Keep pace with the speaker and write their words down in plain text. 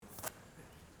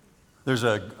There's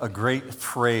a great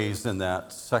phrase in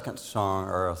that second song,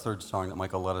 or a third song that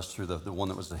Michael led us through, the one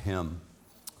that was the hymn.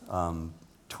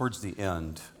 Towards the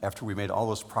end, after we made all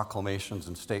those proclamations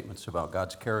and statements about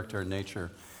God's character and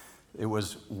nature, it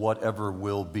was whatever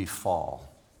will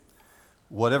befall.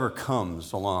 Whatever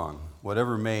comes along,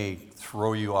 whatever may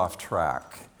throw you off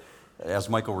track. As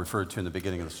Michael referred to in the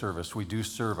beginning of the service, we do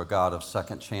serve a God of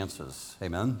second chances.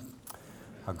 Amen?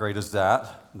 How great is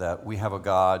that? That we have a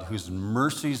God whose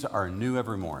mercies are new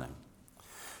every morning.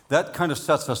 That kind of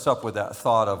sets us up with that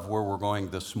thought of where we're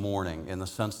going this morning, in the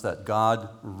sense that God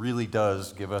really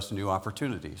does give us new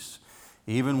opportunities,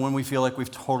 even when we feel like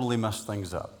we've totally messed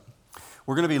things up.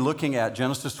 We're going to be looking at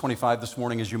Genesis 25 this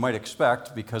morning, as you might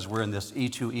expect, because we're in this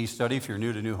E2E study. If you're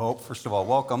new to New Hope, first of all,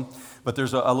 welcome. But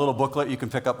there's a little booklet you can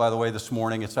pick up, by the way, this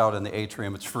morning. It's out in the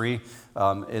atrium. It's free.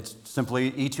 It's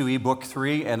simply E2E Book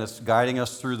 3, and it's guiding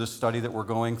us through the study that we're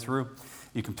going through.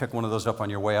 You can pick one of those up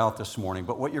on your way out this morning.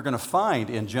 But what you're going to find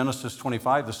in Genesis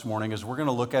 25 this morning is we're going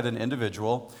to look at an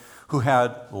individual who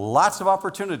had lots of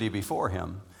opportunity before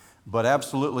him, but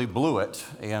absolutely blew it.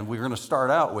 And we're going to start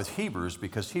out with Hebrews,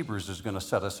 because Hebrews is going to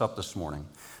set us up this morning.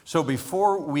 So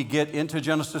before we get into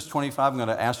Genesis 25, I'm going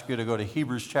to ask you to go to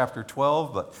Hebrews chapter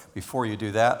 12. But before you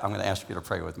do that, I'm going to ask you to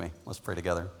pray with me. Let's pray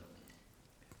together.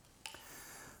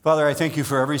 Father, I thank you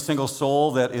for every single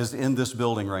soul that is in this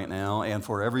building right now, and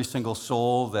for every single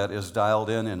soul that is dialed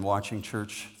in and watching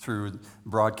church through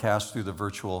broadcast through the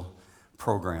virtual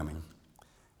programming.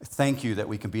 Thank you that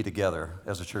we can be together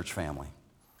as a church family.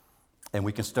 And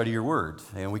we can study your word,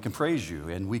 and we can praise you,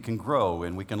 and we can grow,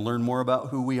 and we can learn more about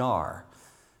who we are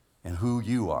and who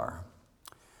you are.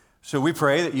 So we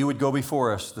pray that you would go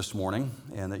before us this morning,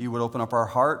 and that you would open up our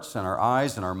hearts and our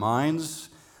eyes and our minds,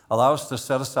 allow us to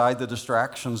set aside the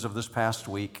distractions of this past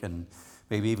week and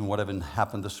maybe even what had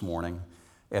happened this morning,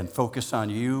 and focus on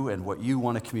you and what you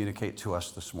want to communicate to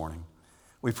us this morning.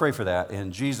 We pray for that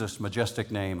in Jesus'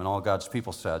 majestic name, and all God's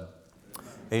people said,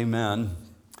 Amen.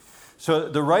 So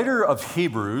the writer of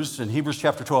Hebrews, in Hebrews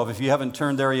chapter 12, if you haven't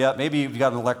turned there yet, maybe you've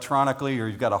got it electronically or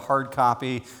you've got a hard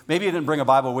copy. Maybe you didn't bring a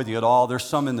Bible with you at all. There's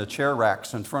some in the chair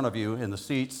racks in front of you in the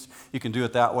seats. You can do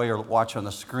it that way or watch on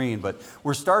the screen. But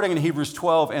we're starting in Hebrews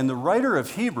 12, and the writer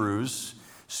of Hebrews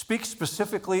speaks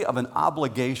specifically of an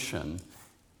obligation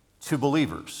to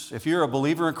believers. If you're a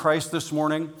believer in Christ this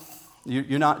morning,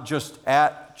 you're not just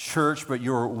at church, but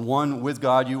you're one with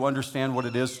God. You understand what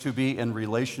it is to be in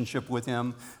relationship with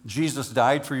Him. Jesus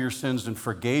died for your sins and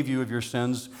forgave you of your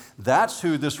sins. That's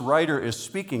who this writer is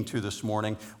speaking to this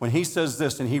morning when he says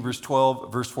this in Hebrews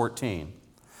 12, verse 14.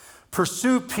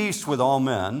 Pursue peace with all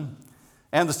men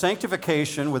and the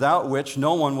sanctification without which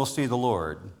no one will see the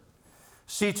Lord.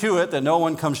 See to it that no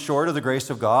one comes short of the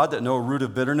grace of God, that no root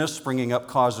of bitterness springing up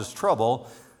causes trouble,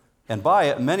 and by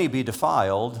it many be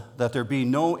defiled, that there be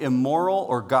no immoral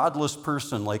or godless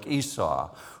person like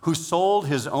Esau, who sold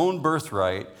his own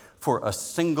birthright for a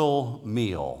single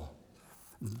meal.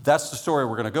 That's the story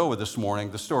we're going to go with this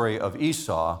morning, the story of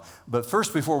Esau. But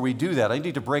first, before we do that, I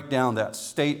need to break down that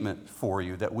statement for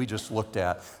you that we just looked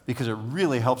at, because it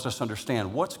really helps us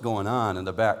understand what's going on in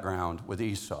the background with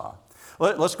Esau.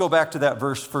 Let's go back to that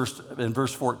verse first, in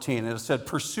verse 14. And it said,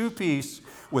 pursue peace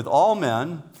with all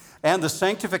men, and the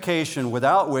sanctification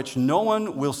without which no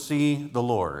one will see the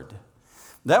Lord.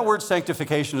 That word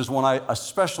sanctification is one I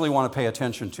especially want to pay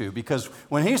attention to, because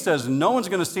when he says no one's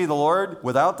going to see the Lord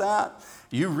without that,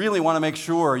 you really want to make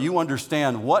sure you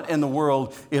understand what in the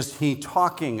world is he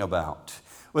talking about.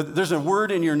 There's a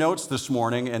word in your notes this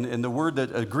morning, and the word,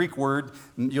 a Greek word,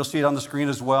 you'll see it on the screen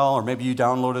as well, or maybe you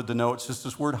downloaded the notes. It's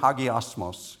this word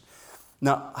hagiosmos.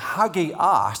 Now,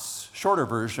 hagios, shorter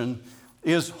version,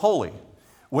 is holy.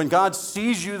 When God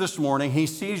sees you this morning, he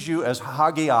sees you as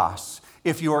hagios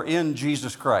if you are in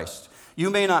Jesus Christ. You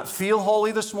may not feel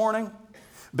holy this morning.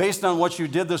 Based on what you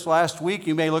did this last week,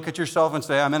 you may look at yourself and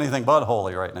say, I'm anything but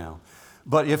holy right now.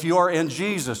 But if you are in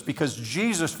Jesus, because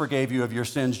Jesus forgave you of your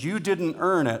sins, you didn't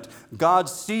earn it, God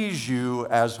sees you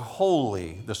as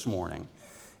holy this morning.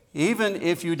 Even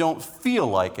if you don't feel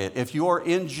like it, if you are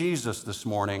in Jesus this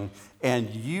morning and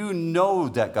you know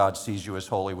that God sees you as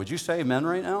holy, would you say amen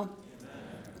right now?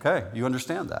 Okay, you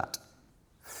understand that.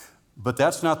 But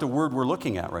that's not the word we're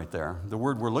looking at right there. The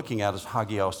word we're looking at is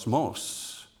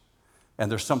hagiosmos.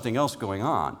 And there's something else going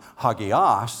on.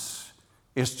 Hagios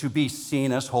is to be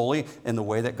seen as holy in the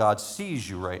way that God sees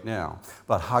you right now.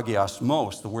 But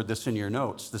hagiosmos, the word that's in your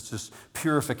notes, this is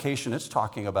purification. It's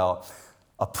talking about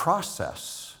a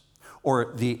process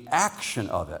or the action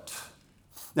of it.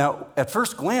 Now, at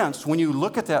first glance, when you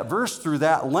look at that verse through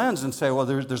that lens and say, well,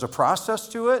 there's a process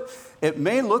to it, it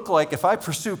may look like if I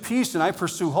pursue peace and I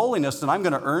pursue holiness, then I'm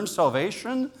going to earn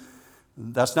salvation.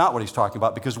 That's not what he's talking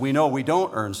about, because we know we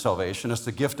don't earn salvation. It's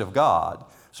the gift of God.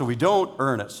 So we don't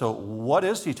earn it. So what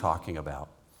is he talking about?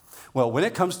 Well, when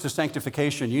it comes to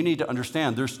sanctification, you need to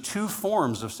understand there's two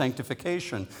forms of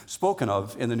sanctification spoken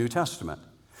of in the New Testament.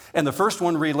 And the first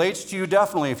one relates to you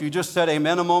definitely. If you just said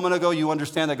amen a moment ago, you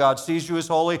understand that God sees you as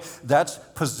holy. That's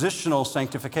positional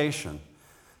sanctification.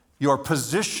 Your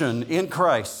position in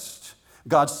Christ.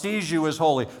 God sees you as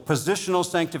holy. Positional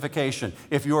sanctification.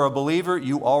 If you're a believer,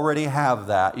 you already have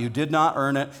that. You did not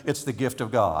earn it. It's the gift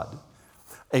of God.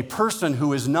 A person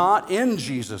who is not in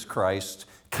Jesus Christ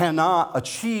cannot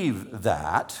achieve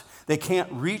that. They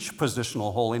can't reach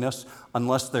positional holiness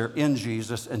unless they're in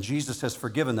Jesus and Jesus has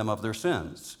forgiven them of their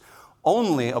sins.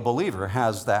 Only a believer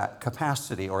has that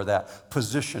capacity or that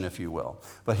position, if you will.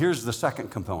 But here's the second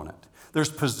component.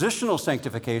 There's positional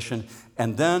sanctification,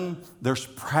 and then there's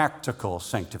practical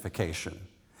sanctification.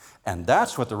 And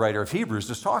that's what the writer of Hebrews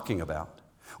is talking about.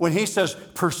 When he says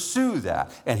pursue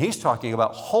that, and he's talking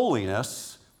about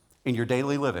holiness in your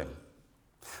daily living.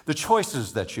 The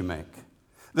choices that you make,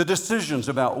 the decisions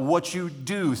about what you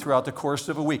do throughout the course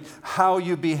of a week, how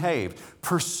you behave.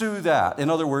 Pursue that. In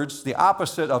other words, the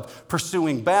opposite of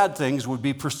pursuing bad things would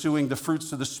be pursuing the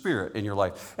fruits of the Spirit in your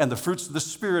life. And the fruits of the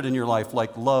Spirit in your life,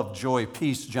 like love, joy,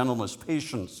 peace, gentleness,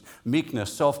 patience,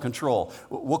 meekness, self-control.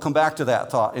 We'll come back to that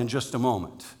thought in just a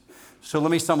moment. So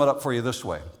let me sum it up for you this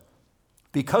way.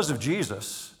 Because of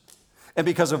Jesus, and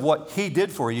because of what he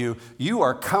did for you, you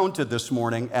are counted this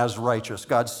morning as righteous.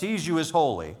 God sees you as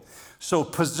holy. So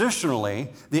positionally,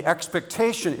 the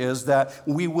expectation is that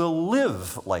we will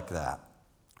live like that.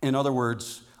 In other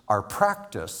words, our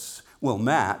practice will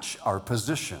match our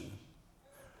position.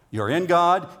 You're in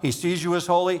God, he sees you as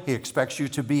holy, he expects you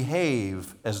to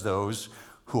behave as those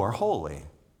who are holy.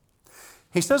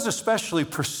 He says especially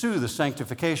pursue the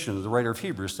sanctification. The writer of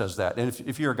Hebrews says that. And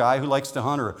if you're a guy who likes to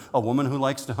hunt or a woman who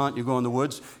likes to hunt, you go in the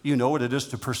woods, you know what it is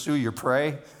to pursue your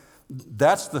prey.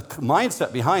 That's the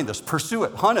mindset behind this. Pursue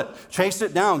it, hunt it, chase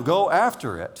it down, go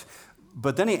after it.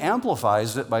 But then he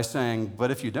amplifies it by saying, but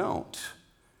if you don't,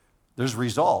 there's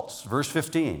results. Verse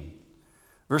 15.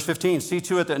 Verse 15, see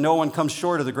to it that no one comes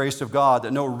short of the grace of God,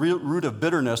 that no root of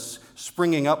bitterness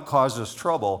springing up causes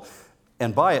trouble,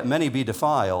 and by it many be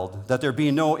defiled, that there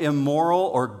be no immoral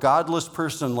or godless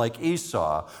person like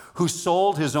Esau, who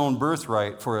sold his own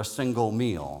birthright for a single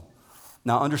meal.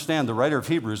 Now understand, the writer of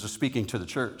Hebrews is speaking to the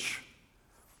church.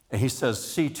 And he says,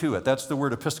 see to it. That's the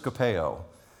word episkopeo.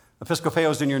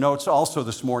 Episkopeo is in your notes also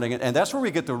this morning. And that's where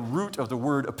we get the root of the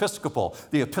word episcopal,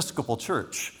 the Episcopal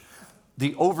Church,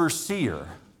 the overseer.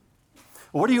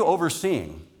 Well, what are you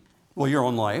overseeing? Well, your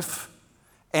own life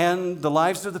and the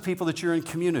lives of the people that you're in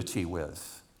community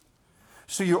with.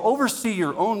 So you oversee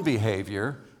your own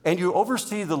behavior, and you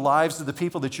oversee the lives of the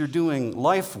people that you're doing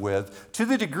life with to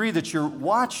the degree that you're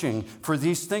watching for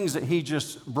these things that he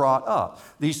just brought up,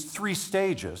 these three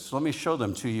stages. Let me show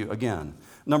them to you again.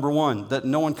 Number one, that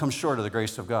no one comes short of the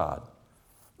grace of God.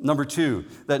 Number two,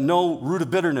 that no root of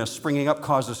bitterness springing up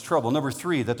causes trouble. Number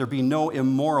three, that there be no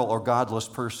immoral or godless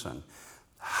person.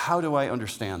 How do I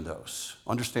understand those?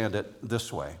 Understand it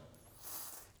this way.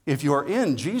 If you're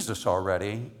in Jesus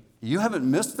already, you haven't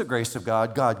missed the grace of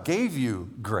God. God gave you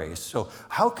grace. So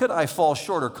how could I fall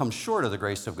short or come short of the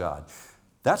grace of God?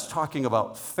 That's talking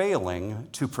about failing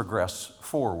to progress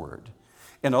forward.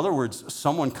 In other words,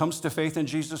 someone comes to faith in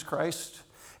Jesus Christ,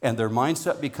 and their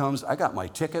mindset becomes, I got my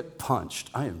ticket punched.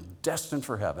 I am destined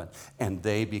for heaven. And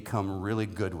they become really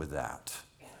good with that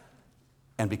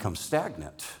and become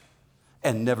stagnant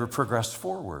and never progress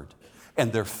forward.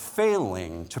 And they're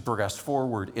failing to progress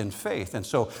forward in faith. And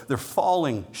so they're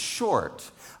falling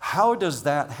short. How does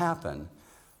that happen?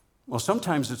 Well,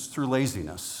 sometimes it's through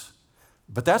laziness.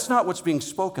 But that's not what's being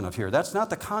spoken of here. That's not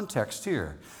the context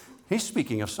here. He's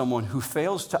speaking of someone who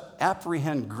fails to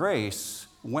apprehend grace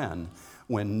when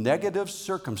negative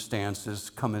circumstances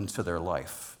come into their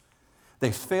life.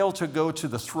 They fail to go to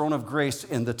the throne of grace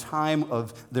in the time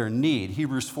of their need.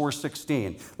 Hebrews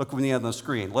 4:16. Look with me on the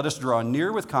screen. Let us draw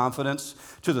near with confidence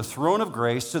to the throne of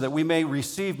grace so that we may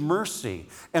receive mercy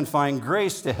and find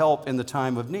grace to help in the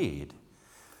time of need.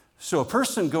 So a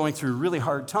person going through really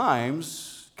hard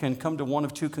times can come to one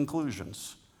of two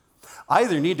conclusions. I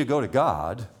either need to go to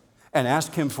God and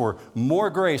ask him for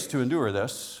more grace to endure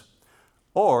this,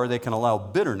 or they can allow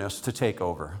bitterness to take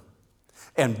over.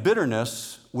 And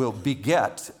bitterness will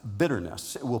beget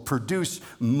bitterness. It will produce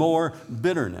more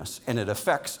bitterness, and it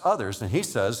affects others. And he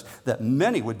says that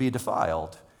many would be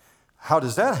defiled. How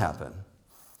does that happen?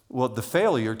 Well, the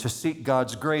failure to seek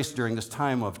God's grace during this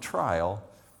time of trial,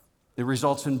 it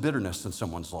results in bitterness in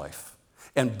someone's life.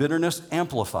 And bitterness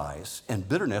amplifies, and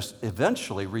bitterness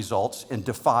eventually results in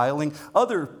defiling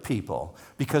other people,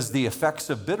 because the effects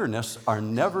of bitterness are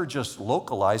never just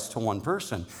localized to one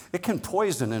person. It can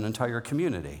poison an entire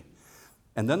community.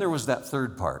 And then there was that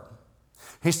third part.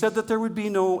 He said that there would be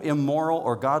no immoral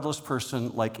or godless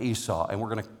person like Esau, and we're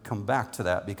going to come back to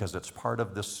that because it's part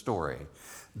of this story.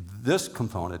 This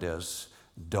component is,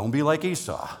 don't be like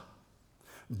Esau.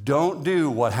 Don't do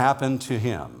what happened to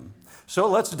him. So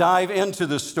let's dive into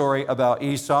the story about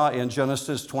Esau in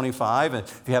Genesis 25. And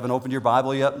if you haven't opened your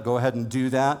Bible yet, go ahead and do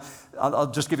that.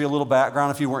 I'll just give you a little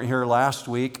background if you weren't here last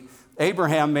week.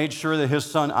 Abraham made sure that his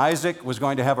son Isaac was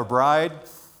going to have a bride.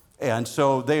 And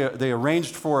so they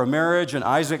arranged for a marriage, and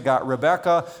Isaac got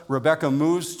Rebekah. Rebekah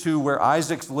moves to where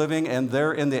Isaac's living, and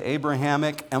they're in the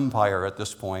Abrahamic Empire at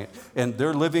this point. And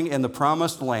they're living in the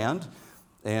promised land,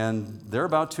 and they're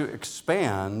about to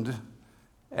expand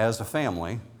as a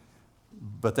family.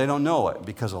 But they don't know it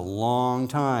because a long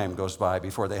time goes by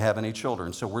before they have any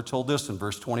children. So we're told this in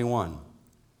verse 21.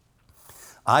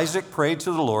 Isaac prayed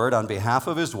to the Lord on behalf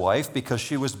of his wife because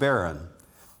she was barren.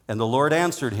 And the Lord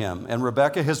answered him, and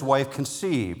Rebekah his wife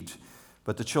conceived,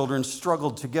 but the children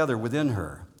struggled together within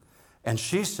her. And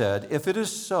she said, if it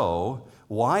is so,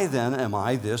 why then am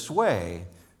I this way?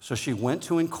 So she went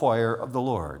to inquire of the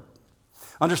Lord.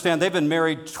 Understand, they've been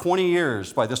married 20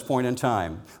 years by this point in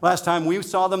time. Last time we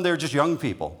saw them, they were just young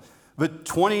people. But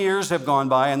 20 years have gone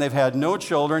by, and they've had no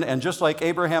children. And just like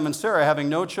Abraham and Sarah having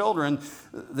no children,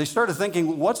 they started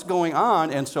thinking, what's going on?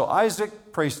 And so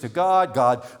Isaac prays to God.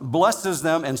 God blesses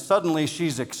them, and suddenly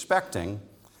she's expecting.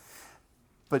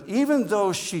 But even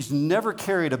though she's never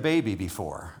carried a baby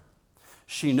before,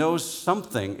 she knows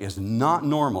something is not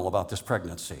normal about this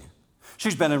pregnancy.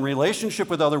 She's been in relationship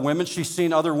with other women. She's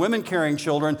seen other women carrying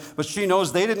children, but she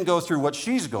knows they didn't go through what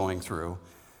she's going through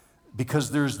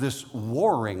because there's this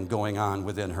warring going on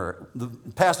within her. The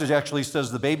passage actually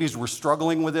says the babies were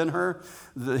struggling within her.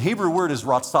 The Hebrew word is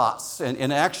ratzatz, and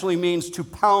it actually means to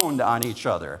pound on each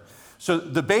other. So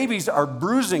the babies are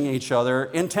bruising each other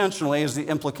intentionally is the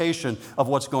implication of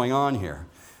what's going on here.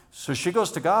 So she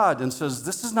goes to God and says,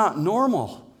 this is not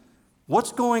normal.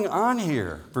 What's going on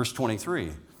here? Verse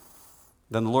 23.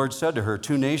 Then the Lord said to her,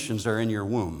 2 nations are in your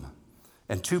womb,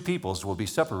 and 2 peoples will be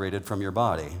separated from your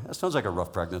body. That sounds like a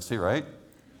rough pregnancy, right?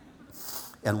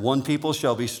 And 1 people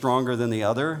shall be stronger than the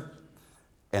other,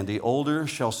 and the older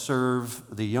shall serve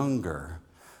the younger.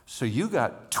 So you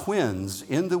got twins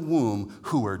in the womb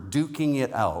who are duking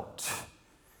it out.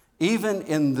 Even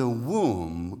in the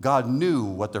womb, God knew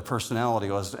what their personality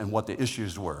was and what the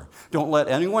issues were. Don't let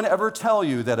anyone ever tell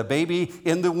you that a baby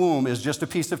in the womb is just a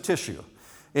piece of tissue.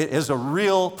 It is a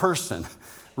real person,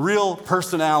 real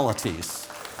personalities.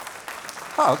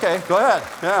 Oh, okay, go ahead.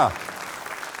 Yeah.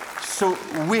 So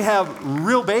we have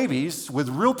real babies with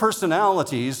real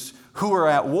personalities who are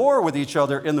at war with each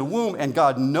other in the womb, and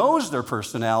God knows their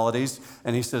personalities,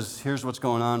 and he says, here's what's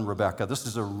going on, Rebekah. This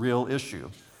is a real issue.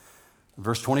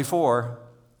 Verse 24,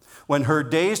 when her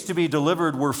days to be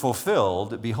delivered were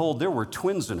fulfilled, behold, there were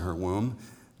twins in her womb.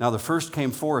 Now the first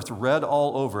came forth red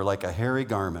all over like a hairy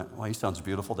garment. Well, he sounds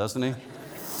beautiful, doesn't he?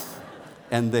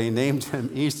 And they named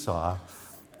him Esau.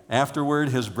 Afterward,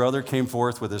 his brother came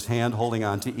forth with his hand holding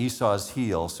on to Esau's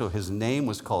heel. So his name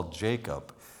was called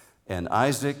Jacob. And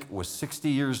Isaac was 60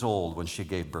 years old when she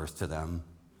gave birth to them.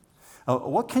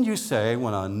 What can you say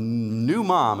when a new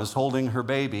mom is holding her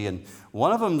baby and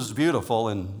one of them's beautiful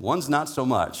and one's not so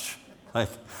much? Like,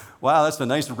 wow, that's a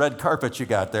nice red carpet you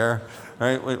got there.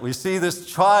 Right? We see this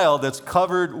child that's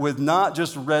covered with not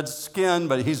just red skin,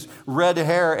 but he's red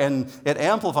hair, and it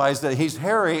amplifies that he's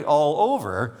hairy all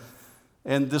over.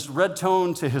 And this red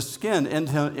tone to his skin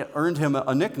earned him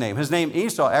a nickname. His name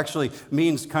Esau actually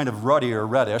means kind of ruddy or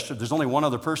reddish. There's only one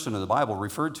other person in the Bible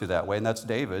referred to that way, and that's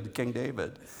David, King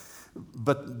David.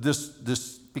 But this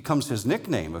becomes his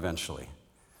nickname eventually.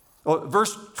 Well,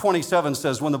 verse 27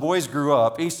 says, when the boys grew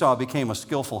up, Esau became a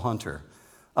skillful hunter,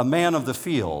 a man of the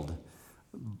field.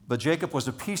 But Jacob was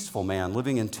a peaceful man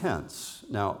living in tents.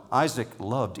 Now, Isaac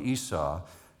loved Esau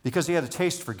because he had a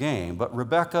taste for game, but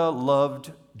Rebekah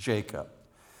loved Jacob.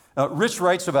 Rich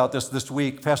writes about this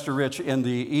week, Pastor Rich, in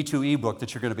the E2E book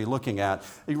that you're going to be looking at.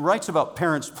 He writes about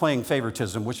parents playing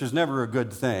favoritism, which is never a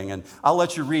good thing. And I'll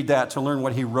let you read that to learn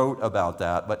what he wrote about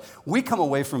that. But we come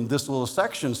away from this little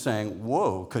section saying,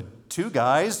 whoa, could 2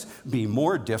 guys be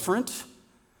more different?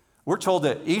 We're told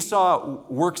that Esau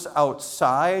works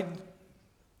outside,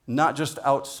 not just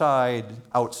outside,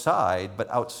 but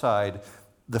outside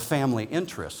the family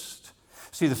interest.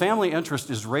 See, the family interest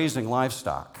is raising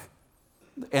livestock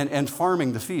and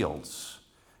farming the fields.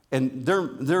 And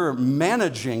they're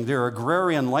managing their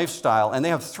agrarian lifestyle, and they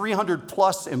have 300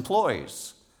 plus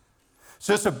employees.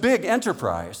 So it's a big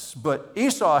enterprise, but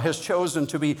Esau has chosen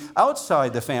to be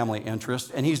outside the family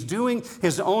interest, and he's doing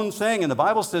his own thing, and the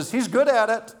Bible says he's good at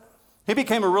it. He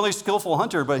became a really skillful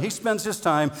hunter, but he spends his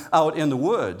time out in the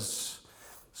woods.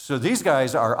 So these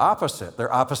guys are opposite.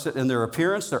 They're opposite in their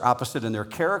appearance, they're opposite in their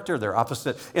character, they're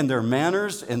opposite in their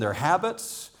manners, in their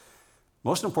habits.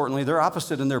 Most importantly, they're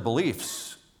opposite in their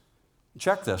beliefs.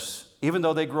 Check this, even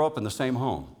though they grow up in the same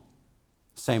home,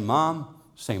 same mom,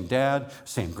 same dad,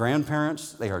 same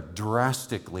grandparents, they are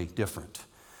drastically different.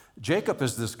 Jacob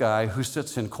is this guy who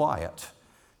sits in quiet.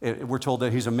 We're told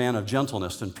that he's a man of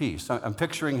gentleness and peace. I'm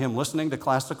picturing him listening to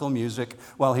classical music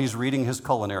while he's reading his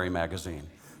culinary magazine,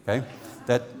 okay?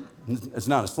 That it's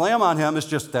not a slam on him, it's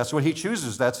just that's what he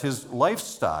chooses, that's his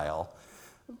lifestyle.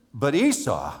 But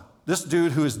Esau, this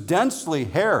dude who is densely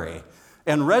hairy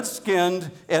and red-skinned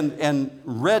and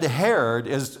red-haired,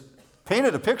 is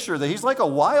painted a picture that he's like a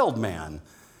wild man,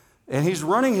 and he's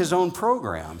running his own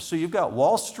program. So you've got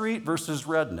Wall Street versus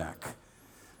redneck.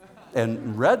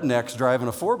 And redneck's driving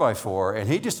a 4x4, and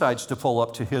he decides to pull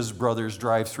up to his brother's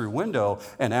drive-through window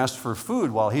and ask for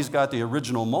food while he's got the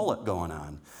original mullet going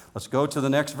on. Let's go to the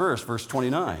next verse, verse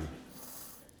 29.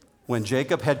 When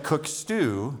Jacob had cooked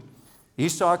stew,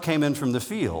 Esau came in from the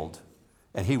field,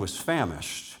 and he was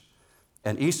famished.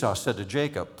 And Esau said to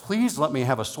Jacob, "Please let me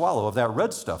have a swallow of that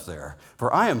red stuff there,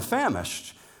 for I am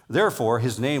famished." Therefore,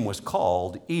 his name was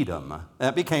called Edom.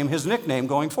 That became his nickname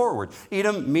going forward.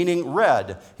 Edom meaning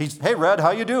red. Hey, Red, how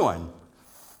you doing?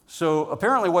 So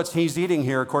apparently what he's eating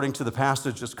here, according to the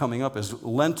passage that's coming up, is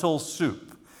lentil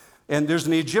soup. And there's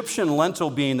an Egyptian lentil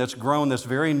bean that's grown that's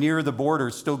very near the border.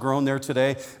 It's still grown there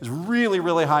today. It's really,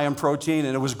 really high in protein,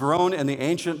 and it was grown in the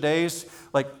ancient days,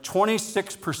 like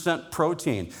 26%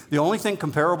 protein. The only thing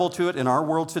comparable to it in our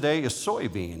world today is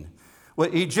soybean. Well,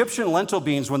 Egyptian lentil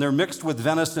beans, when they're mixed with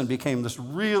venison, became this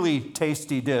really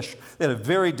tasty dish that had a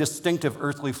very distinctive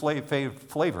earthly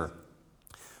flavor.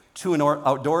 To an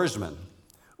outdoorsman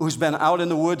who's been out in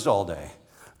the woods all day,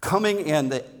 coming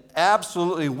in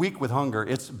absolutely weak with hunger,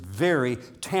 it's very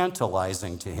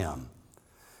tantalizing to him.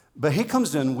 But he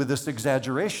comes in with this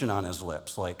exaggeration on his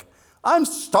lips, like, "I'm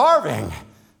starving."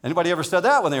 Anybody ever said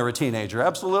that when they were a teenager?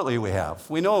 Absolutely we have.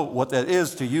 We know what that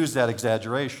is to use that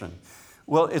exaggeration.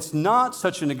 Well, it's not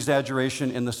such an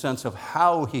exaggeration in the sense of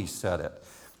how he said it.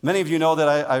 Many of you know that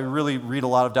I really read a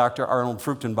lot of Dr. Arnold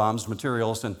Fruchtenbaum's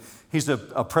materials, and he's a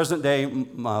present-day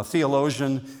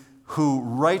theologian who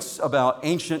writes about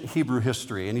ancient Hebrew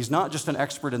history. And he's not just an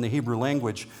expert in the Hebrew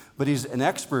language, but he's an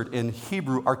expert in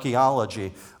Hebrew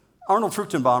archaeology. Arnold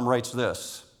Fruchtenbaum writes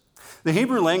this: "The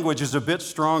Hebrew language is a bit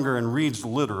stronger and reads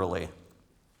literally.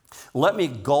 Let me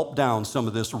gulp down some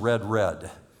of this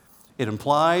red. It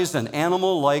implies an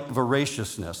animal-like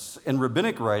voraciousness. In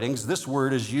rabbinic writings, this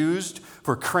word is used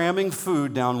for cramming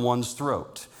food down one's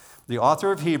throat. The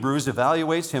author of Hebrews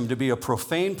evaluates him to be a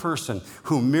profane person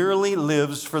who merely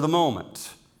lives for the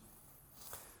moment."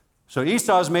 So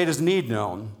Esau's made his need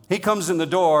known. He comes in the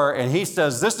door and he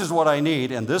says, "This is what I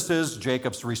need," and this is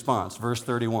Jacob's response, verse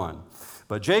 31.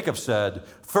 But Jacob said,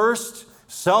 "First,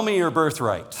 sell me your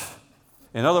birthright."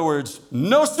 In other words,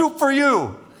 no soup for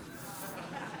you.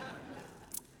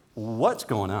 What's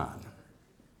going on?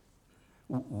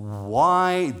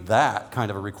 Why that kind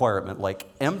of a requirement?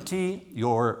 Like, empty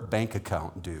your bank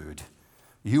account, dude.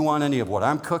 You want any of what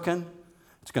I'm cooking?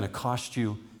 It's going to cost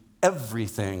you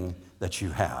everything that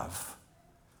you have.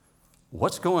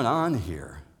 What's going on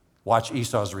here? Watch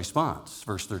Esau's response,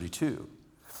 verse 32.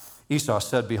 Esau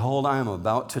said, "Behold, I am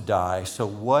about to die, so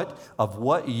of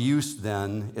what use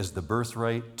then is the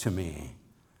birthright to me?"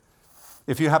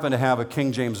 If you happen to have a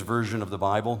King James version of the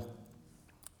Bible,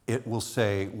 it will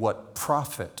say, "What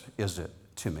profit is it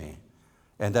to me?"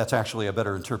 And that's actually a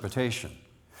better interpretation.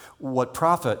 What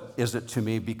profit is it to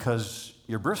me, because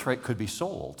your birthright could be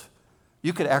sold.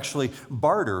 You could actually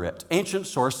barter it. Ancient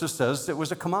sources says it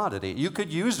was a commodity. You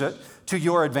could use it to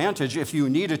your advantage if you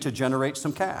needed to generate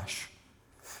some cash.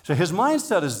 So his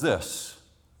mindset is this: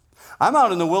 I'm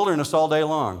out in the wilderness all day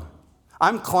long.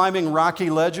 I'm climbing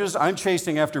rocky ledges. I'm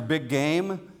chasing after big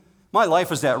game. My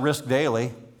life is at risk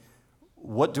daily.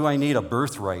 What do I need a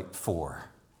birthright for?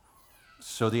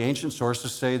 So the ancient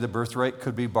sources say the birthright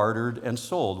could be bartered and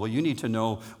sold. Well, you need to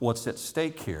know what's at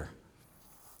stake here.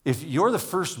 If you're the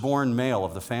firstborn male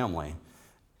of the family,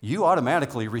 you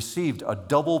automatically received a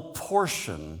double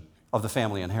portion of the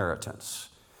family inheritance.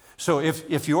 So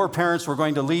if your parents were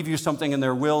going to leave you something in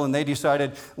their will and they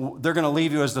decided they're going to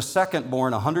leave you as the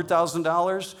second-born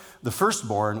 $100,000, the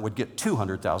firstborn would get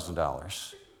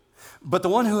 $200,000. But the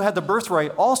one who had the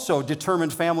birthright also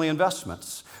determined family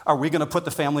investments. Are we going to put the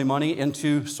family money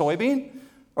into soybean,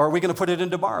 or are we going to put it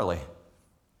into barley?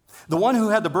 The one who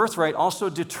had the birthright also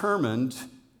determined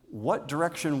what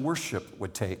direction worship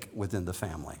would take within the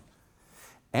family.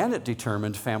 And it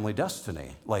determined family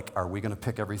destiny. Like, are we going to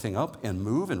pick everything up and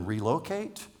move and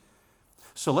relocate?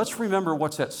 So let's remember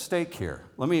what's at stake here.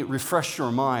 Let me refresh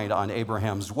your mind on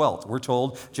Abraham's wealth. We're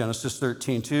told, Genesis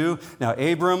 13:2, now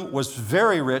Abram was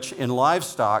very rich in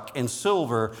livestock, in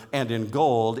silver, and in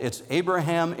gold. It's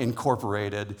Abraham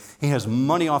Incorporated. He has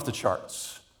money off the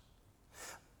charts.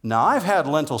 Now, I've had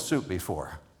lentil soup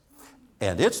before,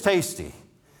 and it's tasty,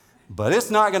 but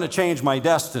it's not going to change my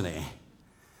destiny.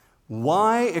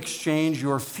 Why exchange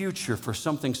your future for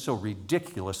something so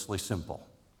ridiculously simple?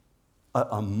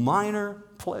 A minor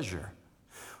pleasure.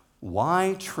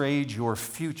 Why trade your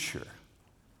future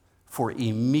for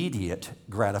immediate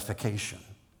gratification?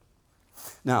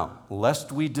 Now,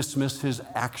 lest we dismiss his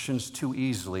actions too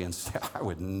easily and say, I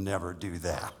would never do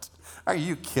that. Are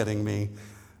you kidding me?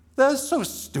 That's so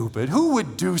stupid. Who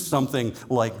would do something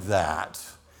like that?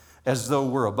 As though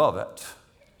we're above it.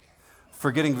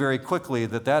 Forgetting very quickly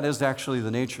that that is actually the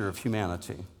nature of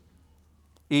humanity.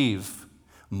 Eve,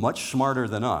 much smarter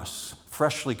than us,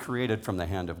 freshly created from the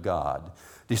hand of God,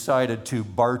 decided to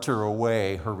barter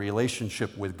away her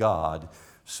relationship with God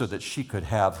so that she could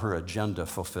have her agenda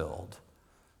fulfilled.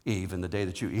 Eve, in the day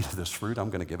that you eat of this fruit, I'm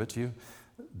going to give it to you,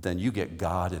 then you get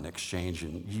God in exchange,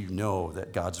 and you know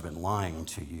that God's been lying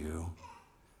to you.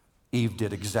 Eve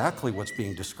did exactly what's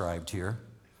being described here.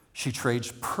 She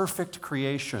trades perfect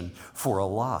creation for a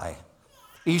lie.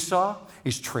 Esau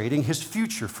is trading his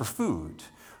future for food.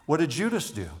 What did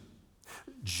Judas do?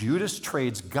 Judas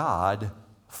trades God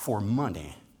for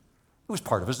money. It was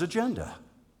part of his agenda.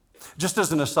 Just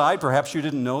as an aside, perhaps you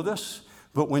didn't know this,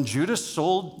 but when Judas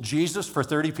sold Jesus for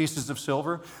 30 pieces of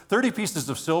silver, 30 pieces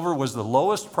of silver was the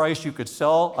lowest price you could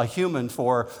sell a human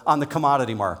for on the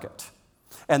commodity market.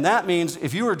 And that means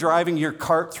if you were driving your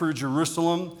cart through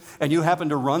Jerusalem and you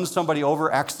happened to run somebody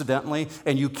over accidentally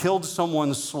and you killed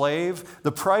someone's slave,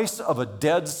 the price of a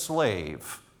dead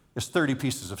slave is 30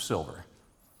 pieces of silver.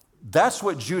 That's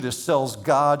what Judas sells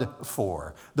God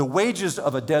for. The wages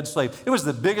of a dead slave. It was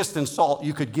the biggest insult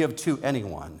you could give to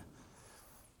anyone.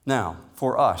 Now,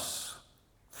 for us,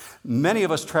 many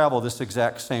of us travel this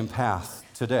exact same path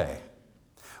today.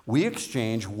 We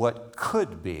exchange what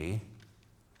could be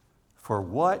for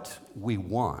what we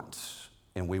want.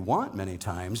 And we want, many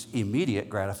times, immediate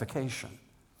gratification.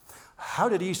 How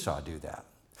did Esau do that?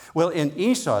 Well, in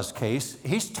Esau's case,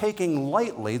 he's taking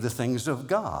lightly the things of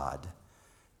God.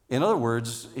 In other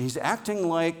words, he's acting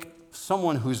like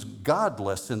someone who's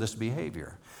godless in this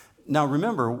behavior. Now,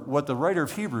 remember what the writer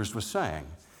of Hebrews was saying.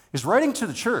 He's writing to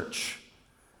the church.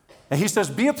 And he says,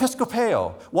 be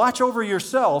episcopeo. Watch over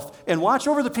yourself and watch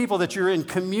over the people that you're in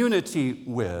community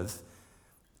with.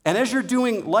 And as you're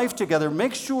doing life together,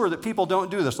 make sure that people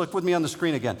don't do this. Look with me on the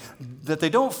screen again. That they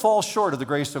don't fall short of the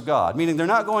grace of God, meaning they're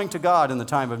not going to God in the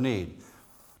time of need.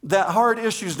 That hard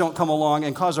issues don't come along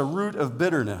and cause a root of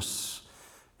bitterness.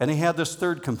 And he had this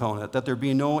third component, that there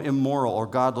be no immoral or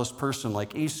godless person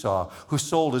like Esau who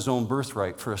sold his own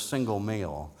birthright for a single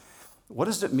meal. What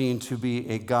does it mean to be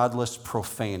a godless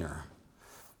profaner?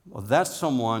 Well, that's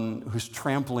someone who's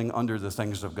trampling under the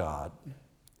things of God.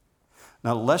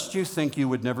 Now, lest you think you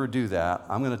would never do that,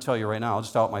 I'm going to tell you right now, I'll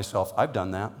just out myself, I've done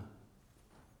that.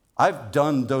 I've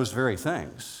done those very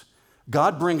things.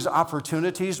 God brings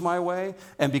opportunities my way,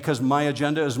 and because my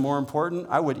agenda is more important,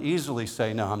 I would easily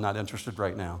say, no, I'm not interested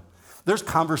right now. There's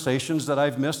conversations that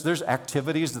I've missed. There's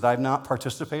activities that I've not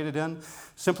participated in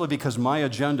simply because my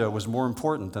agenda was more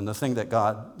important than the thing that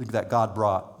God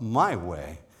brought my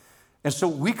way. And so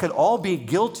we could all be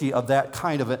guilty of that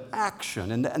kind of an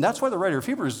action. And that's why the writer of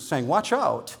Hebrews is saying, watch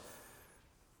out,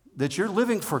 that you're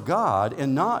living for God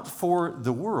and not for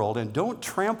the world, and don't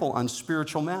trample on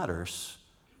spiritual matters.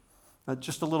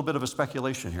 Just a little bit of a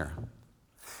speculation here.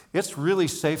 It's really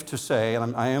safe to say,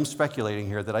 and I am speculating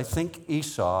here, that I think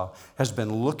Esau has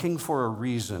been looking for a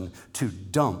reason to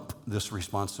dump this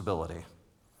responsibility.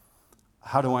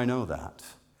 How do I know that?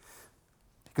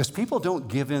 Because people don't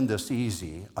give in this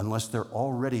easy unless they're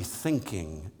already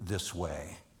thinking this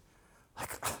way.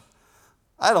 Like,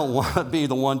 I don't want to be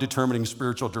the one determining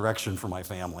spiritual direction for my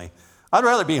family. I'd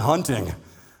rather be hunting.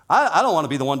 I don't want to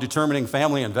be the one determining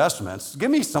family investments. Give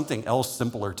me something else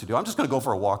simpler to do. I'm just going to go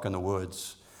for a walk in the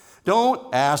woods.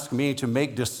 Don't ask me to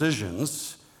make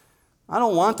decisions. I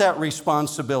don't want that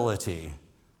responsibility.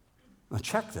 Now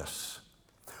check this.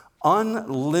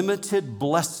 Unlimited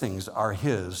blessings are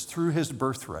his through his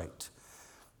birthright,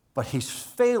 but he's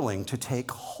failing to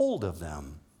take hold of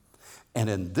them. And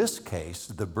in this case,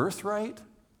 the birthright,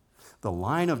 the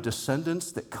line of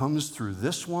descendants that comes through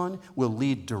this one, will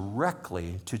lead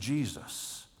directly to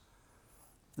Jesus.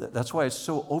 That's why it's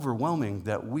so overwhelming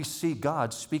that we see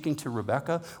God speaking to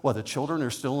Rebekah while the children are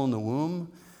still in the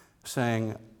womb,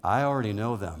 saying, I already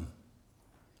know them.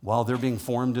 While they're being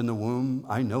formed in the womb,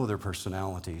 I know their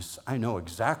personalities. I know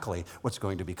exactly what's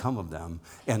going to become of them.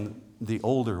 And the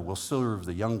older will serve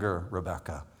the younger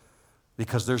Rebekah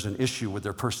because there's an issue with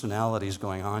their personalities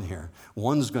going on here.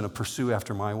 One's going to pursue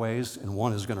after my ways, and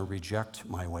one is going to reject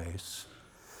my ways.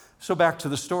 So back to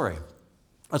the story.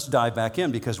 Let's dive back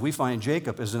in because we find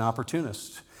Jacob is an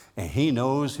opportunist, and he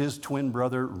knows his twin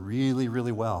brother really,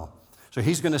 really well. So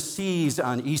he's going to seize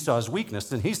on Esau's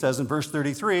weakness. And he says in verse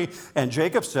 33, and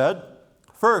Jacob said,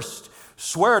 first,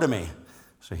 swear to me.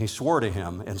 So he swore to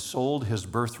him and sold his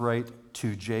birthright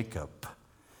to Jacob.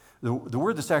 The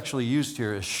word that's actually used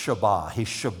here is shabah. He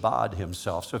shabad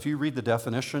himself. So if you read the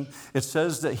definition, it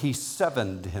says that he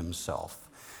sevened himself,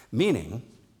 meaning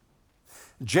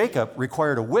Jacob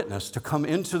required a witness to come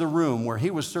into the room where he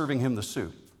was serving him the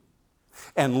soup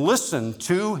and listen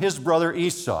to his brother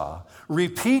Esau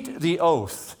repeat the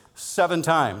oath 7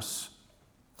 times.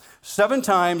 7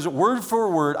 times, word for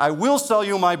word, I will sell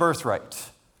you my birthright.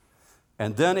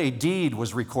 And then a deed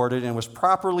was recorded and was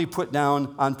properly put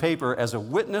down on paper as a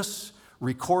witness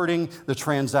recording the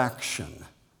transaction.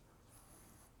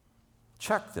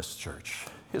 Check this, church.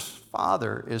 His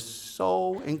father is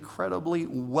so incredibly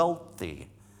wealthy,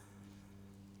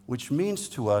 which means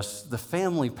to us the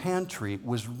family pantry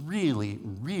was really,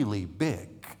 really big.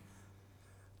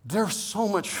 There's so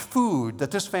much food that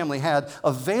this family had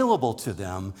available to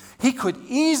them. He could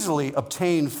easily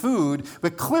obtain food,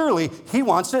 but clearly he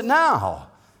wants it now.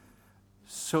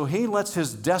 So he lets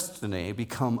his destiny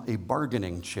become a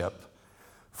bargaining chip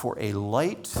for a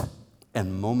light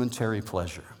and momentary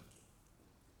pleasure.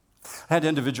 I had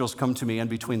individuals come to me in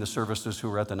between the services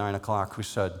who were at the 9 o'clock who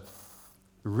said, it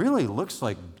really looks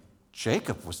like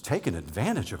Jacob was taking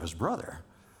advantage of his brother.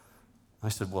 I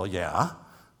said, well, yeah.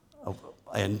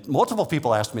 And multiple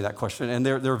people asked me that question, and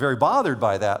they're very bothered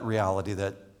by that reality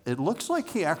that it looks like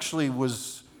he actually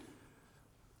was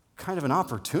kind of an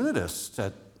opportunist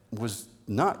that was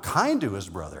not kind to his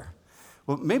brother.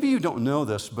 Well, maybe you don't know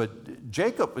this, but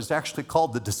Jacob is actually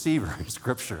called the deceiver in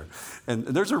Scripture. And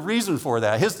there's a reason for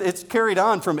that. It's carried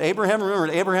on from Abraham.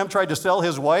 Remember, Abraham tried to sell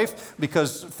his wife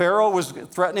because Pharaoh was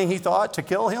threatening, he thought, to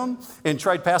kill him and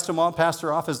tried to pass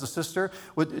her off as the sister.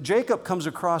 Well, Jacob comes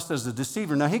across as the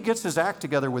deceiver. Now, he gets his act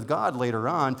together with God later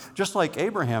on, just like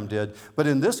Abraham did. But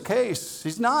in this case,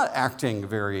 he's not acting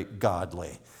very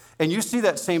godly. And you see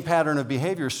that same pattern of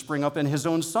behavior spring up in his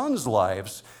own sons'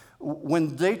 lives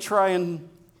when they try and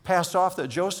pass off that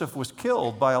Joseph was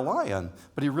killed by a lion,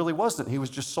 but he really wasn't. He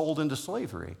was just sold into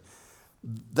slavery.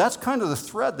 That's kind of the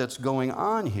thread that's going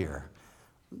on here.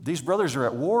 These brothers are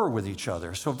at war with each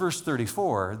other. So verse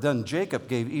 34, then Jacob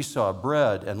gave Esau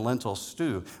bread and lentil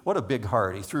stew. What a big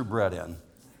heart. He threw bread in.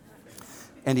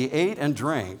 And he ate and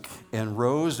drank and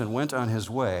rose and went on his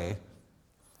way.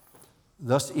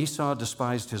 Thus Esau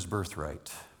despised his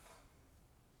birthright.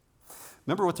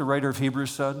 Remember what the writer of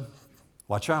Hebrews said?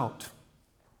 Watch out.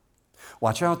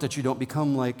 Watch out that you don't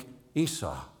become like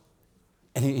Esau.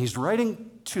 And he's writing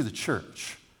to the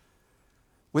church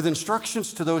with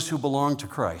instructions to those who belong to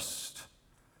Christ.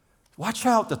 Watch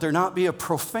out that there not be a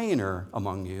profaner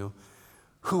among you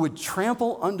who would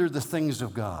trample under the things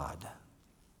of God.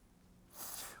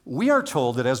 We are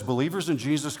told that as believers in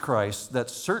Jesus Christ, that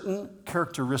certain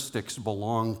characteristics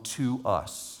belong to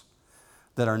us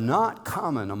that are not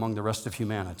common among the rest of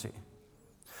humanity.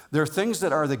 There are things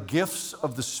that are the gifts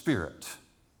of the Spirit.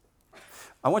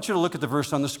 I want you to look at the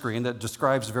verse on the screen that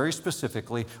describes very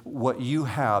specifically what you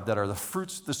have that are the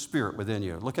fruits of the Spirit within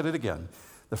you. Look at it again.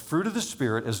 The fruit of the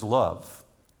Spirit is love,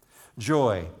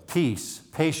 joy, peace,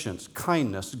 patience,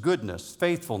 kindness, goodness,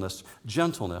 faithfulness,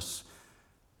 gentleness,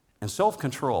 and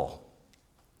self-control.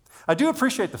 I do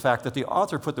appreciate the fact that the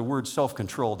author put the word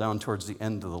self-control down towards the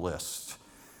end of the list,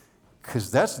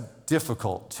 because that's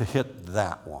difficult to hit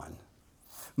that one.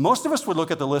 Most of us would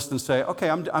look at the list and say, okay,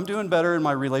 I'm doing better in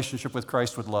my relationship with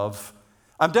Christ with love.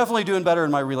 I'm definitely doing better in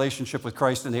my relationship with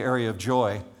Christ in the area of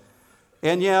joy.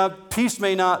 And yeah, peace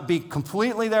may not be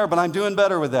completely there, but I'm doing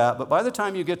better with that. But by the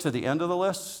time you get to the end of the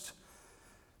list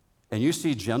and you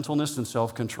see gentleness and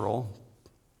self-control,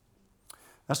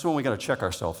 that's the one we got to check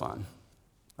ourselves on.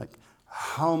 Like,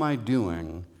 how am I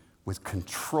doing with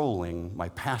controlling my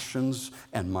passions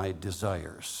and my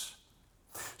desires.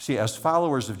 See, as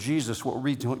followers of Jesus, what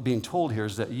we're being told here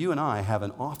is that you and I have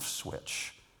an off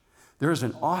switch. There is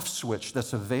an off switch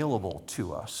that's available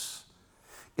to us.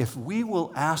 If we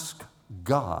will ask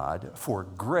God for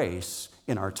grace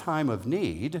in our time of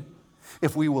need,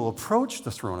 if we will approach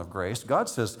the throne of grace, God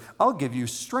says, I'll give you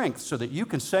strength so that you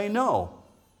can say no.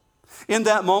 In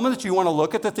that moment that you want to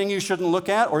look at the thing you shouldn't look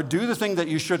at, or do the thing that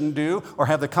you shouldn't do, or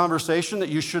have the conversation that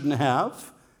you shouldn't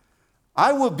have,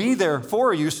 I will be there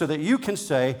for you so that you can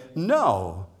say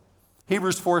no.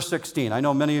 Hebrews 4:16. I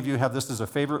know many of you have this as a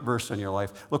favorite verse in your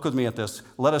life. Look with me at this.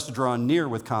 Let us draw near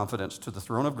with confidence to the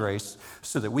throne of grace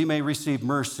so that we may receive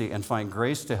mercy and find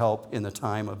grace to help in the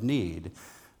time of need.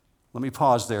 Let me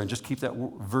pause there and just keep that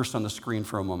verse on the screen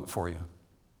for a moment for you.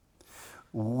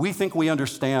 We think we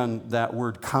understand that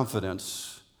word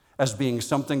confidence as being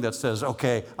something that says,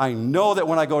 okay, I know that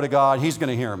when I go to God, He's going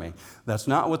to hear me. That's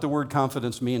not what the word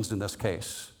confidence means in this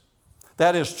case.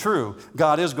 That is true.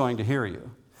 God is going to hear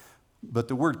you. But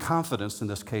the word confidence in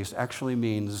this case actually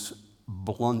means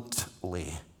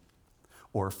bluntly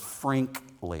or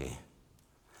frankly,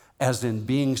 as in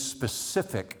being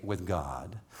specific with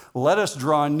God. Let us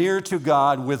draw near to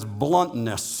God with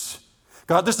bluntness.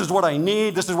 God, this is what I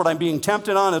need. This is what I'm being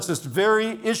tempted on. It's this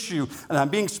very issue, and I'm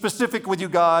being specific with you,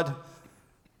 God.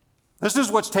 This is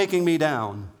what's taking me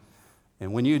down.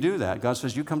 And when you do that, God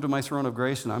says, you come to my throne of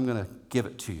grace, and I'm going to give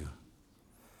it to you.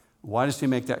 Why does He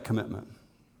make that commitment?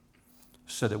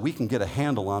 So that we can get a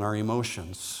handle on our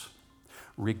emotions,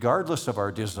 regardless of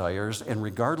our desires and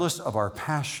regardless of our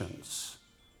passions.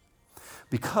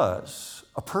 Because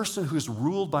a person who's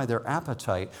ruled by their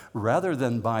appetite rather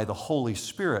than by the Holy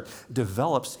Spirit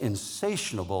develops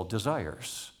insatiable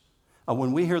desires.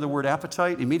 When we hear the word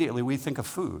appetite, immediately we think of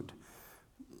food.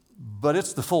 But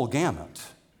it's the full gamut.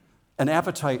 An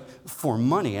appetite for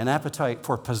money, an appetite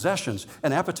for possessions,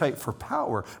 an appetite for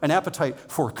power, an appetite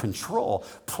for control,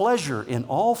 pleasure in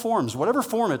all forms, whatever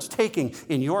form it's taking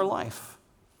in your life.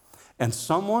 And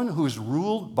someone who's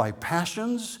ruled by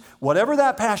passions, whatever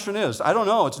that passion is, I don't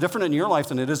know, it's different in your life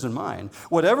than it is in mine.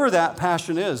 Whatever that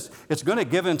passion is, it's going to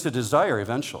give into desire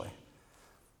eventually.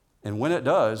 And when it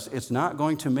does, it's not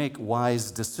going to make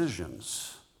wise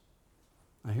decisions.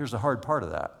 Now, here's the hard part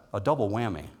of that, a double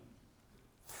whammy.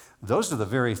 Those are the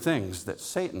very things that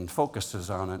Satan focuses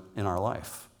on in our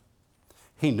life.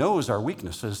 He knows our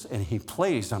weaknesses, and he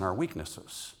plays on our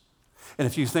weaknesses. And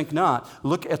if you think not,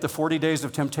 look at the 40 days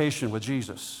of temptation with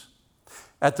Jesus.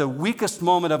 At the weakest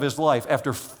moment of his life,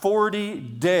 after 40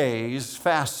 days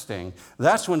fasting,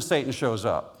 that's when Satan shows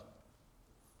up.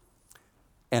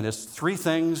 And it's three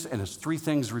things, and it's three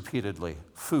things repeatedly.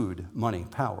 Food, money,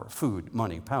 power. Food,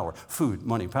 money, power. Food,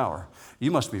 money, power.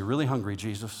 You must be really hungry,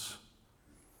 Jesus.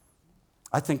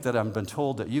 I think that I've been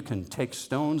told that you can take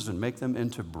stones and make them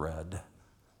into bread.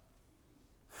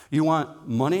 You want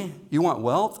money? You want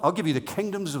wealth? I'll give you the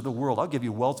kingdoms of the world. I'll give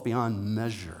you wealth beyond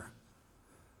measure.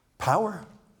 Power?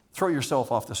 Throw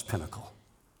yourself off this pinnacle.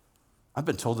 I've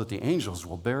been told that the angels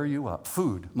will bear you up.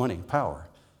 Food, money, power.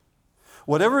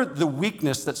 Whatever the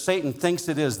weakness that Satan thinks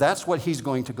it is, that's what he's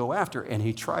going to go after. And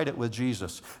he tried it with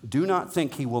Jesus. Do not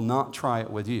think he will not try it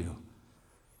with you.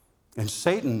 And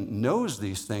Satan knows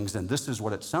these things, and this is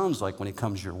what it sounds like when he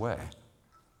comes your way.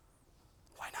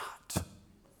 Why not?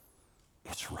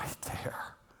 It's right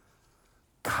there.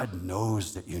 God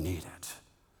knows that you need it.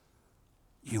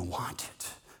 You want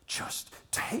it. Just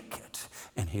take it.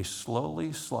 And he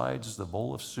slowly slides the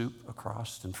bowl of soup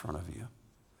across in front of you.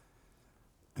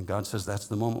 And God says, that's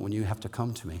the moment when you have to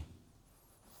come to me.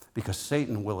 Because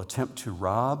Satan will attempt to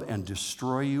rob and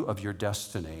destroy you of your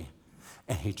destiny.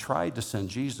 And he tried to send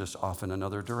Jesus off in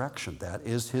another direction. That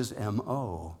is his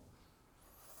M.O.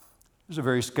 There's a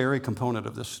very scary component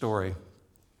of this story.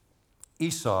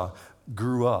 Esau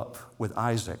grew up with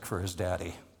Isaac for his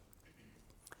daddy.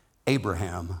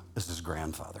 Abraham is his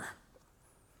grandfather.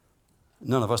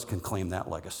 None of us can claim that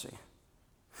legacy.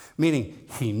 Meaning,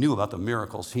 he knew about the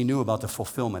miracles. He knew about the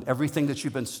fulfillment. Everything that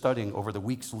you've been studying over the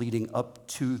weeks leading up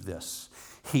to this.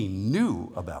 He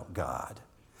knew about God.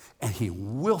 And he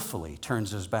willfully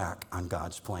turns his back on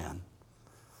God's plan.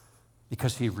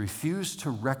 Because he refused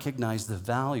to recognize the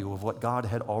value of what God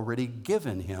had already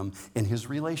given him in his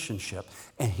relationship.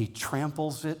 And he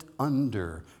tramples it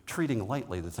under, treating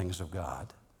lightly the things of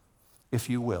God. If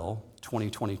you will,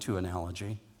 2022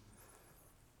 analogy.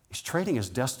 He's trading his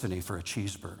destiny for a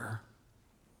cheeseburger.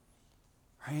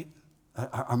 Right?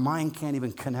 Our mind can't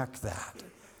even connect that.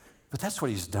 But that's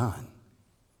what he's done.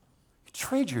 You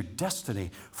trade your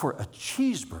destiny for a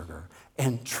cheeseburger.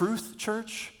 And truth,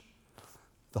 church,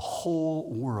 The whole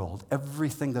world,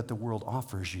 everything that the world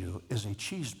offers you is a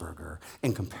cheeseburger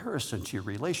in comparison to your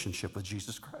relationship with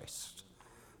Jesus Christ.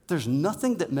 There's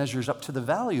nothing that measures up to the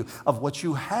value of what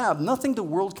you have, nothing the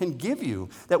world can give you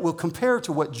that will compare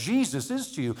to what Jesus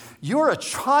is to you. You're a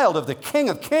child of the King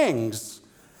of Kings.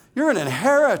 You're an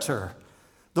inheritor,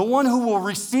 the one who will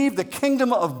receive the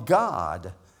kingdom of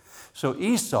God. So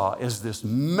Esau is this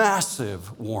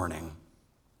massive warning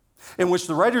in which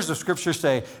the writers of Scripture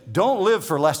say, don't live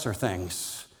for lesser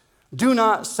things. Do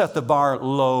not set the bar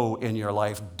low in your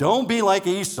life. Don't be like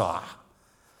Esau,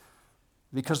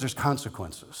 because there's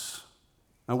consequences.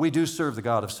 Now, we do serve the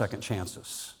God of second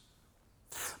chances,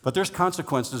 but there's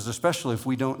consequences, especially if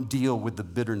we don't deal with the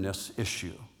bitterness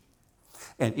issue.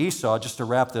 And Esau, just to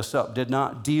wrap this up, did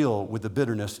not deal with the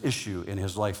bitterness issue in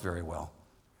his life very well.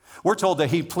 We're told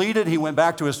that he pleaded, he went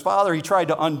back to his father, he tried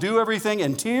to undo everything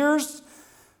in tears,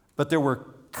 but there were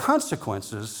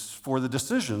consequences for the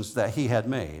decisions that he had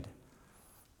made.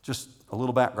 Just a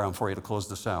little background for you to close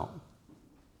this out.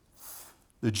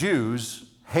 The Jews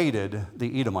hated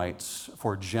the Edomites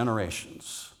for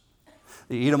generations.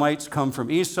 The Edomites come from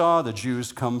Esau, the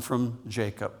Jews come from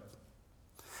Jacob.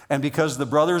 And because the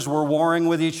brothers were warring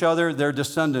with each other, their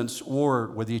descendants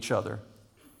warred with each other.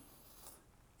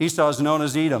 Esau is known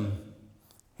as Edom.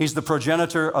 He's the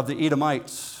progenitor of the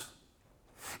Edomites.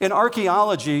 In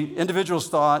archaeology, individuals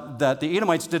thought that the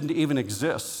Edomites didn't even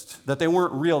exist, that they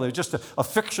weren't real. They were just a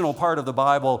fictional part of the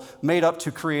Bible made up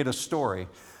to create a story.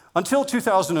 Until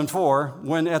 2004,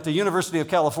 when at the University of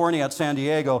California at San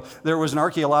Diego, there was an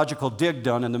archaeological dig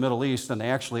done in the Middle East, and they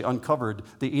actually uncovered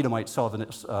the Edomite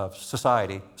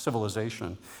society,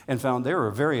 civilization, and found they were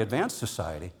a very advanced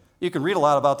society. You can read a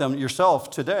lot about them yourself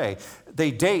today.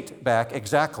 They date back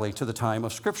exactly to the time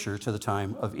of Scripture, to the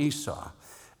time of Esau.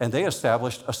 And they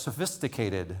established a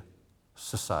sophisticated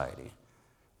society,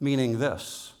 meaning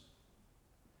this: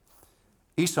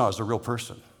 Esau is a real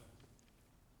person.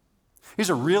 He's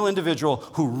a real individual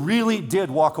who really did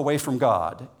walk away from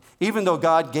God, even though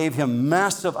God gave him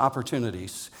massive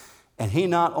opportunities. And he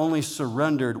not only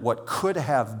surrendered what could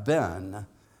have been,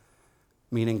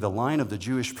 meaning the line of the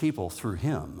Jewish people through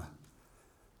him,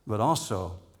 but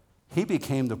also he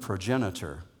became the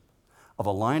progenitor of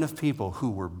a line of people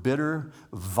who were bitter,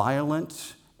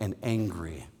 violent, and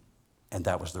angry. And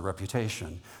that was the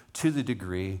reputation, to the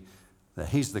degree that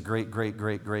he's the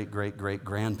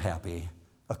great-great-great-great-great-grandpappy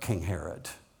of King Herod.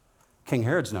 King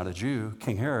Herod's not a Jew.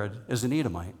 King Herod is an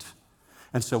Edomite.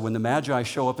 And so when the Magi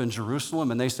show up in Jerusalem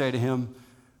and they say to him,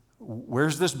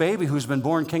 where's this baby who's been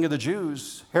born king of the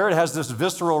Jews? Herod has this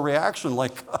visceral reaction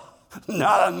like,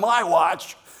 not on my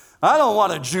watch. I don't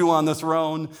want a Jew on the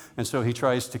throne. And so he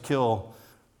tries to kill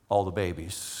all the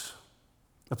babies.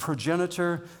 The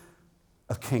progenitor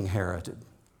of King Herod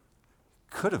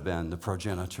could have been the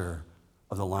progenitor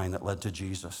of the line that led to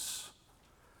Jesus.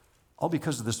 All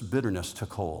because of this bitterness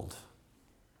took hold.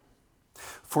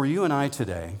 For you and I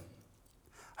today,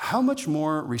 how much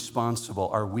more responsible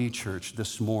are we, church,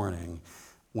 this morning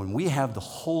when we have the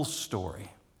whole story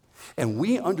and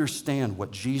we understand what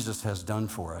Jesus has done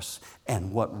for us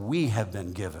and what we have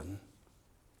been given?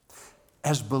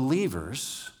 As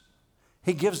believers,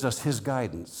 he gives us his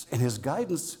guidance, and his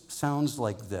guidance sounds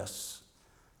like this: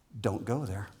 don't go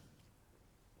there.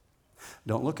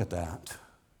 Don't look at that.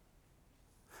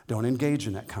 Don't engage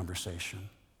in that conversation.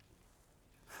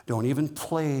 Don't even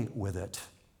play with it.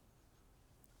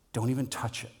 Don't even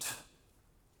touch it.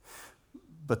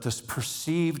 But this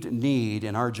perceived need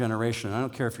in our generation, I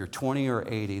don't care if you're 20 or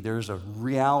 80, there's a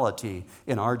reality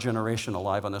in our generation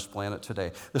alive on this planet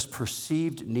today. This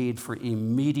perceived need for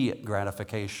immediate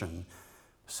gratification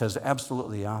says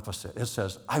absolutely the opposite. It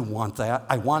says, I want that.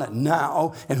 I want it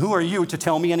now. And who are you to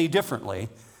tell me any differently?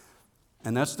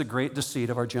 And that's the great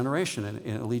deceit of our generation, and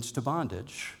it leads to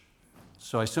bondage.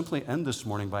 So I simply end this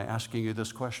morning by asking you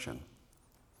this question: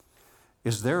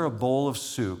 is there a bowl of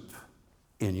soup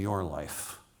in your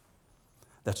life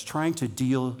that's trying to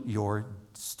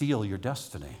steal your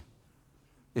destiny?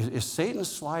 Is Satan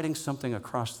sliding something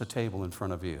across the table in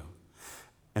front of you?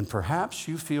 And perhaps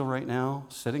you feel right now,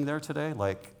 sitting there today,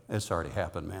 like, it's already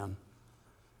happened, man.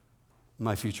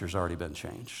 My future's already been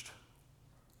changed.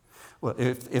 Well,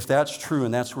 if that's true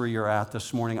and that's where you're at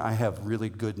this morning, I have really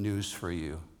good news for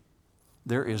you.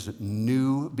 There is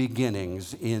new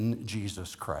beginnings in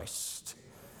Jesus Christ.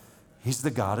 He's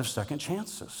the God of second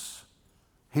chances.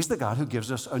 He's the God who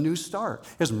gives us a new start.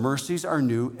 His mercies are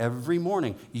new every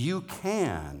morning. You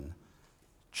can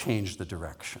change the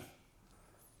direction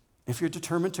if you're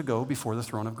determined to go before the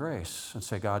throne of grace and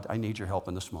say, God, I need your help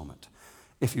in this moment.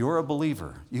 If you're a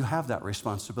believer, you have that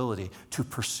responsibility to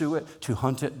pursue it, to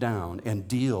hunt it down, and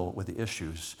deal with the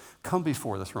issues. Come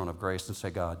before the throne of grace and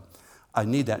say, God, I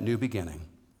need that new beginning.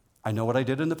 I know what I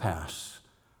did in the past.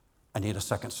 I need a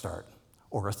second start,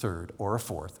 or a third, or a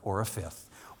fourth, or a fifth,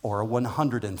 or a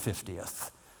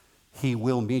 150th. He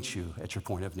will meet you at your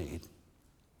point of need.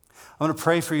 I'm going to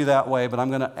pray for you that way, but I'm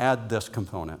going to add this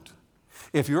component.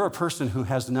 If you're a person who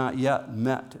has not yet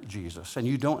met Jesus and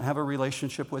you don't have a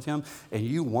relationship with him and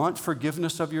you want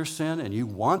forgiveness of your sin and you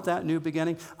want that new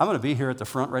beginning, I'm going to be here at the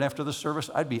front right after the service.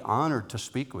 I'd be honored to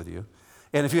speak with you.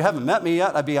 And if you haven't met me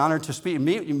yet, I'd be honored to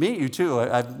meet you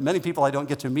too. Many people I don't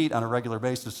get to meet on a regular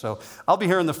basis, so I'll be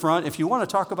here in the front. If you want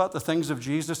to talk about the things of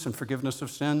Jesus and forgiveness of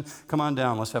sin, come on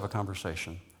down. Let's have a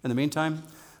conversation. In the meantime,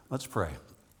 let's pray.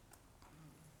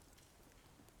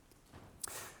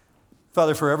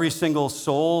 Father, for every single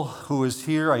soul who is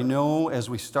here, I know as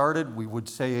we started, we would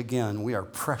say again, we are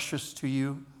precious to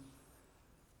you.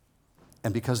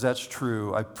 And because that's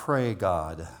true, I pray,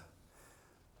 God,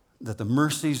 that the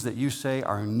mercies that you say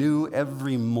are new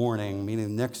every morning,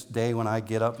 meaning the next day when I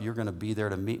get up, you're going to be there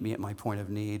to meet me at my point of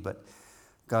need. But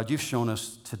God, you've shown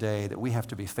us today that we have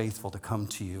to be faithful to come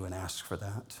to you and ask for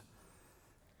that.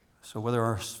 So whether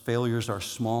our failures are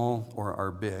small or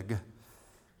are big,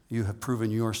 you have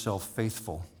proven yourself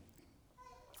faithful.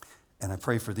 And I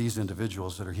pray for these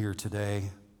individuals that are here today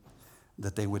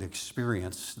that they would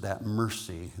experience that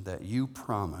mercy that you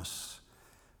promise.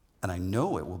 And I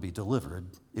know it will be delivered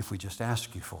if we just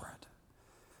ask you for it.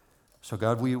 So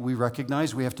God, we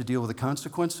recognize we have to deal with the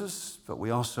consequences, but we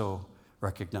also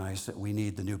recognize that we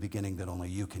need the new beginning that only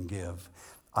you can give.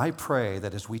 I pray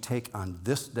that as we take on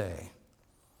this day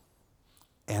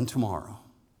and tomorrow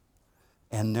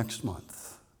and next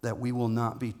month, that we will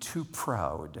not be too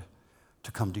proud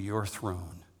to come to your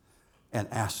throne and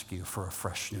ask you for a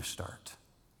fresh new start.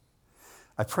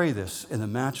 I pray this in the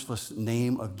matchless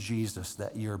name of Jesus,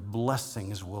 that your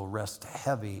blessings will rest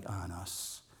heavy on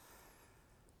us.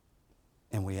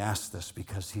 And we ask this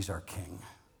because he's our King.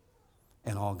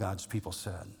 And all God's people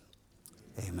said,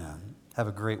 amen. Have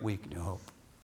a great week, New Hope.